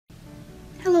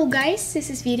Hello guys, this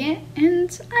is Viria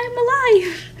and I'm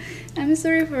alive! I'm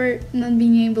sorry for not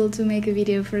being able to make a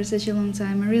video for such a long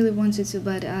time. I really wanted to,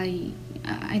 but I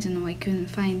don't know, I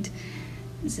couldn't find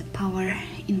the power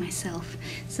in myself.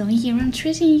 So here I'm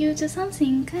treating you to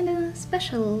something kinda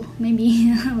special,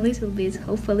 maybe a little bit,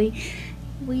 hopefully,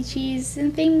 which is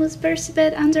a famous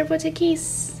Percibet underwater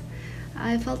kiss.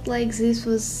 I felt like this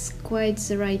was quite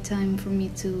the right time for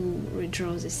me to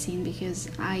redraw the scene, because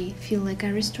I feel like I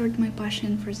restored my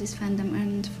passion for this fandom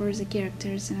and for the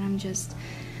characters, and I'm just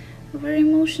very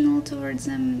emotional towards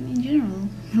them in general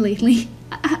lately.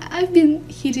 I've been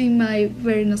hitting my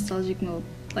very nostalgic mode,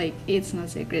 like it's no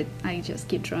secret. I just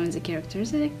keep drawing the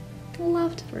characters that I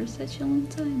loved for such a long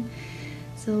time.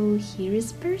 So here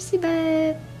is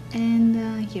Percibet,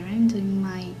 and here I'm doing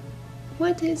my...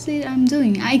 What is it I'm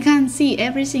doing? I can't see,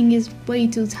 everything is way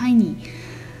too tiny.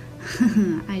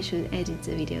 I should edit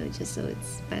the video just so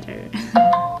it's better.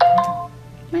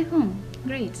 My home,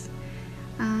 great.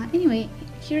 Anyway,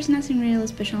 here's nothing really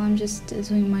special. I'm just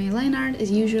doing my line art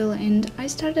as usual, and I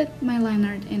started my line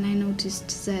art and I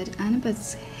noticed that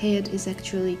Annabeth's head is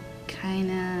actually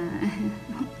kinda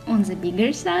on the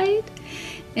bigger side,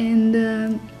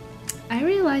 and I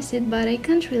realized it, but I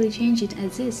can't really change it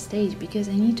at this stage because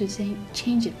I need to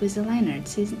change it with the line art,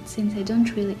 since I don't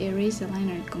really erase the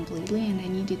line art completely and I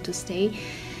need it to stay.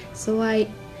 So I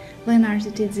line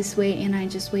arted it this way, and I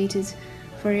just waited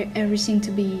for everything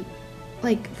to be,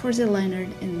 like, for the line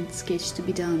art and sketch to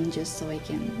be done, just so I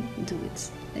can do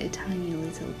it a tiny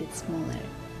little bit smaller.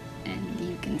 And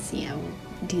you can see how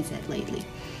I did that lately.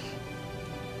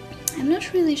 I'm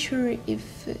not really sure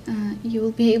if you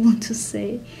will be able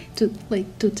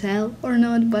to tell or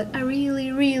not, but I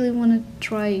really want to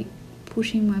try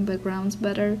pushing my backgrounds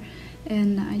better,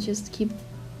 and I just keep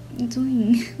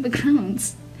doing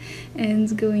backgrounds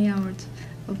and going out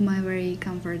of my very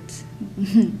comfort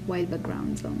white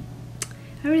background. So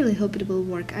I really hope it will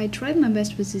work. I tried my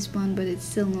best with this one, but it's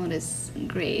still not as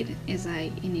great as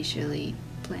I initially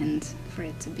planned for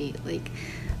it to be. Like,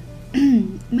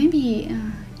 maybe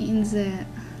in the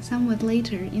somewhat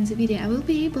later in the video I will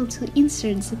be able to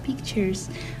insert the pictures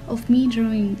of me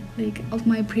drawing, like, of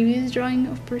my previous drawing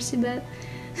of Percibet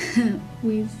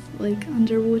with like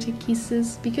underwater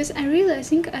kisses, because I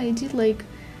think I did like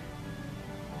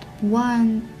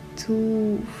 1,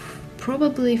 2,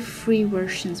 probably 3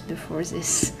 versions before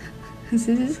this. This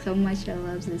is how much I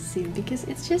love this scene, because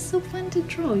it's just so fun to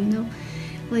draw, you know?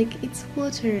 Like, it's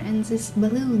water and this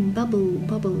balloon,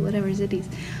 bubble, whatever that is.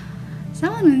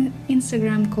 Someone on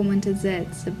Instagram commented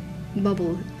that the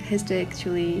bubble has to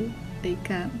actually, like,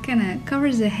 kind of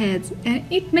cover the head, and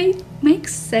it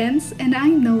makes sense, and I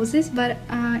know this, but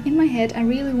in my head I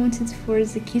really wanted for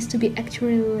the kiss to be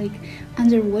actually like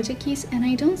underwater kiss, and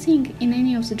I don't think in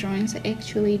any of the drawings I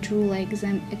actually drew like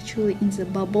them actually in the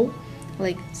bubble,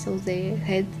 like, so the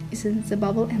head is in the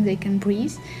bubble and they can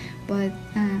breathe. But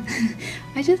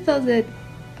I just thought that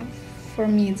for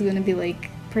me it's gonna be like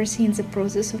Percy in the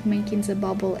process of making the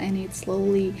bubble, and it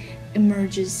slowly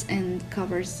emerges and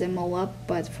covers them all up,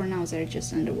 but for now they're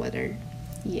just underwater.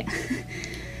 Yeah.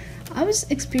 I was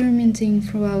experimenting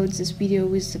throughout this video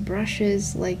with the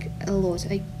brushes, like, a lot.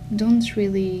 I don't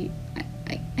really...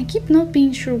 I keep not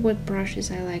being sure what brushes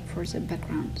I like for the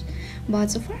background,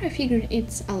 but so far I figured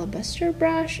it's alabaster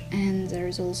brush, and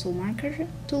there's also marker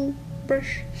tool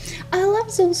brush. I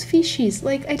love those fishes,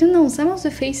 like, I don't know, some of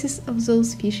the faces of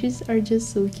those fishes are just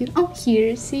so cute. Oh,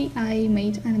 here, see, I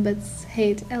made Annabeth's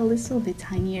head a little bit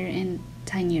tinier and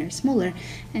smaller,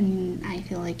 and I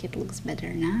feel like it looks better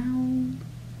now.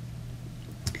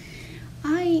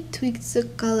 I tweaked the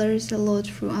colors a lot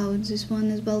throughout this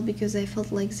one as well, because I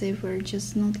felt like they were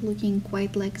just not looking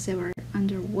quite like they were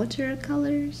underwater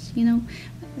colors, you know?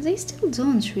 They still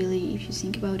don't really, if you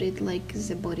think about it, like,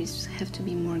 the bodies have to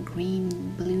be more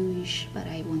green, bluish, but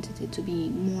I wanted it to be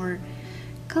more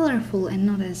colorful and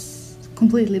not as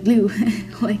completely blue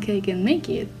like I can make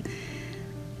it.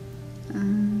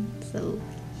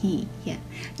 Yeah.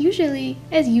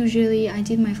 As usually, I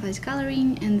did my flash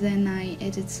coloring, and then I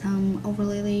added some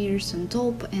overlay layers on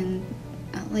top, and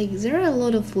like, there are a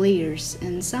lot of layers,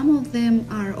 and some of them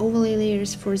are overlay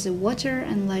layers for the water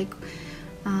and like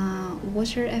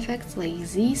water effects like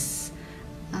this.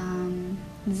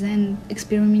 Then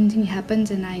experimenting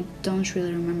happened, and I don't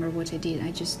really remember what I did.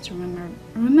 I just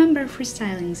remember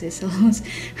freestyling this a lot.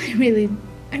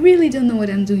 I really don't know what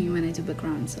I'm doing when I do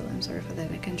background, so I'm sorry for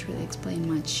that. I can't really explain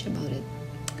much about it.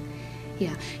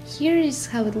 Yeah, here is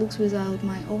how it looks without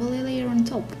my overlay layer on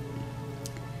top.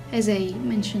 As I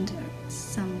mentioned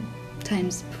some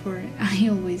times before, I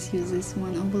always use this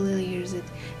one overlay layer that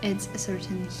adds a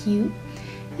certain hue,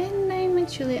 and I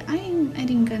actually I'm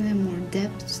adding kind of more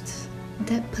depth.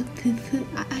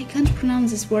 I can't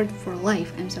pronounce this word for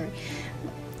life. I'm sorry.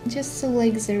 Just so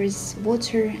like there is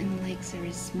water and like there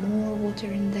is more water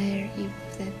in there,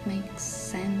 if that makes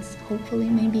sense. Hopefully,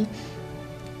 maybe.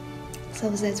 So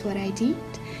that's what I did.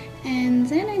 And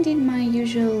then I did my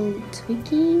usual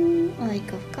tweaking,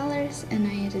 like of colors, and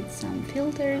I added some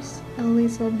filters a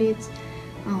little bit.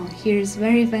 Oh, here's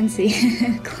very fancy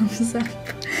close up.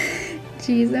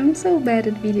 Jeez, I'm so bad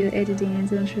at video editing. I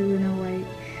don't really know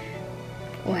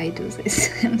why I do this.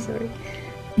 I'm sorry.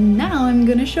 Now I'm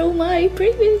gonna show my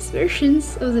previous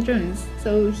versions of the drawings.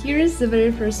 So here's the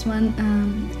very first one,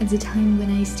 at the time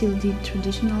when I still did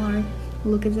traditional art.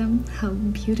 Look at them, how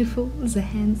beautiful, the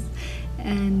hands.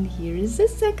 And here is the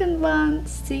second one.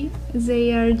 See,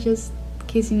 they are just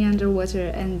kissing underwater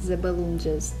and the balloon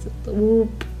just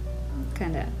whoop,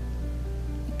 kinda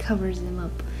covers them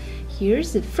up.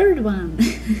 Here's the third one.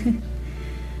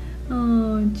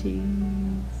 Oh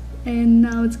jeez. And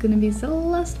now it's gonna be the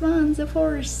last one, the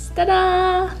fourth.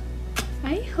 Ta-da!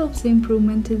 I hope the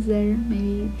improvement is there,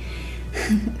 maybe.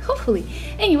 Hopefully.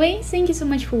 Anyway, thank you so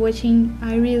much for watching.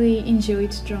 I really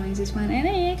enjoyed drawing this one, and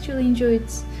I actually enjoyed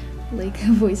like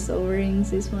voiceovering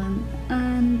this one.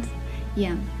 And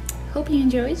yeah, hope you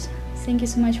enjoyed. Thank you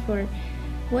so much for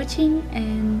watching,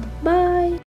 and bye.